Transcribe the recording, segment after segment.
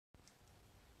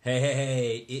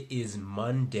Hey, it is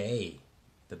Monday,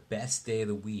 the best day of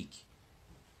the week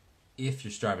if you're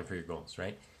striving for your goals,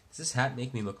 right? Does this hat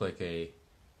make me look like a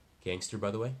gangster, by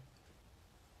the way?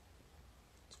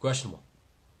 It's questionable,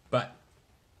 but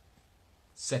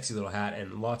sexy little hat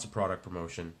and lots of product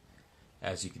promotion,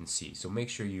 as you can see. So make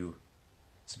sure you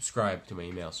subscribe to my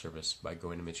email service by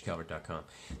going to mitchcalvert.com.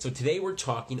 So today we're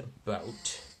talking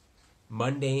about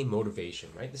Monday motivation,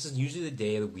 right? This is usually the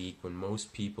day of the week when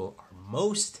most people are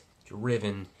most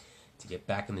driven to get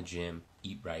back in the gym,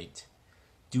 eat right,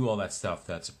 do all that stuff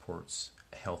that supports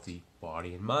a healthy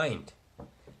body and mind.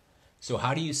 So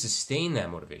how do you sustain that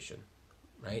motivation,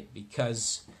 right?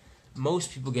 Because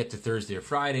most people get to Thursday or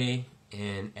Friday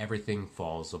and everything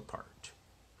falls apart.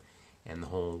 And the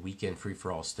whole weekend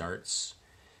free-for-all starts.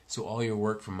 So all your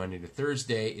work from Monday to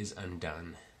Thursday is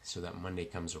undone. So that Monday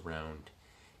comes around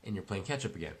and you're playing catch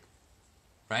up again,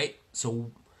 right?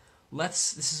 So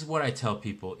this is what I tell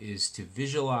people is to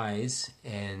visualize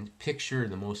and picture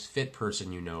the most fit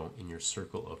person you know in your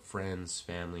circle of friends,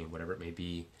 family, whatever it may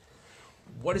be.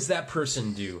 What does that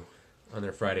person do on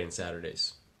their Friday and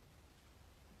Saturdays?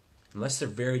 Unless they're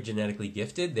very genetically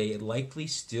gifted, they likely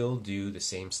still do the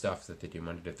same stuff that they do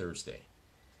Monday to Thursday.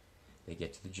 They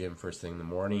get to the gym first thing in the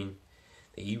morning,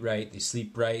 they eat right, they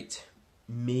sleep right,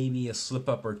 maybe a slip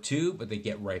up or two, but they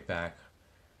get right back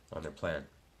on their plan.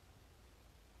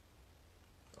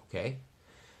 Okay?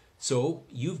 So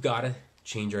you've got to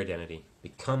change your identity,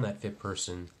 become that fit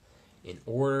person in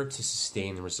order to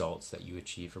sustain the results that you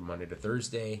achieve from Monday to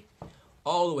Thursday,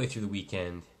 all the way through the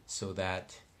weekend, so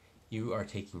that you are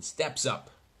taking steps up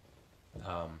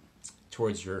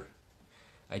towards your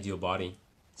ideal body.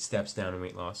 Steps down in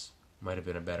weight loss might have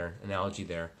been a better analogy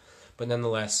there. But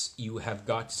nonetheless, you have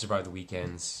got to survive the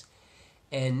weekends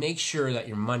and make sure that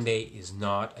your Monday is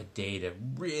not a day to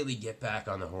really get back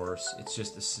on the horse. It's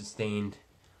just a sustained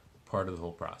part of the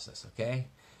whole process, okay?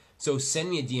 So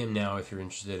send me a DM now if you're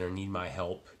interested or need my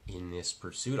help in this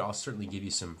pursuit. I'll certainly give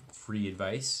you some free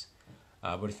advice.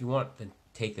 But if you want to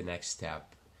take the next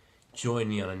step, join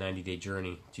me on a 90-day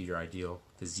journey to your ideal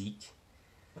physique,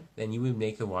 then you would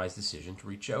make the wise decision to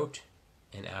reach out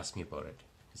and ask me about it.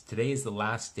 Because today is the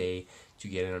last day to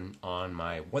get in on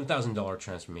my $1,000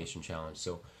 transformation challenge.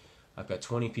 So I've got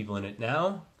 20 people in it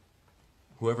now.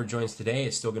 Whoever joins today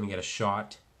is still going to get a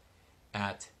shot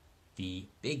at the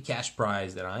big cash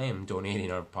prize that I am donating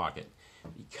out of pocket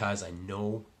because I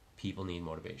know people need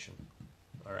motivation.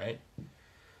 All right?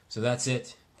 So that's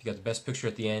it. If you got the best picture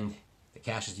at the end, the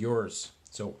cash is yours.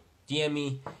 So DM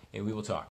me and we will talk.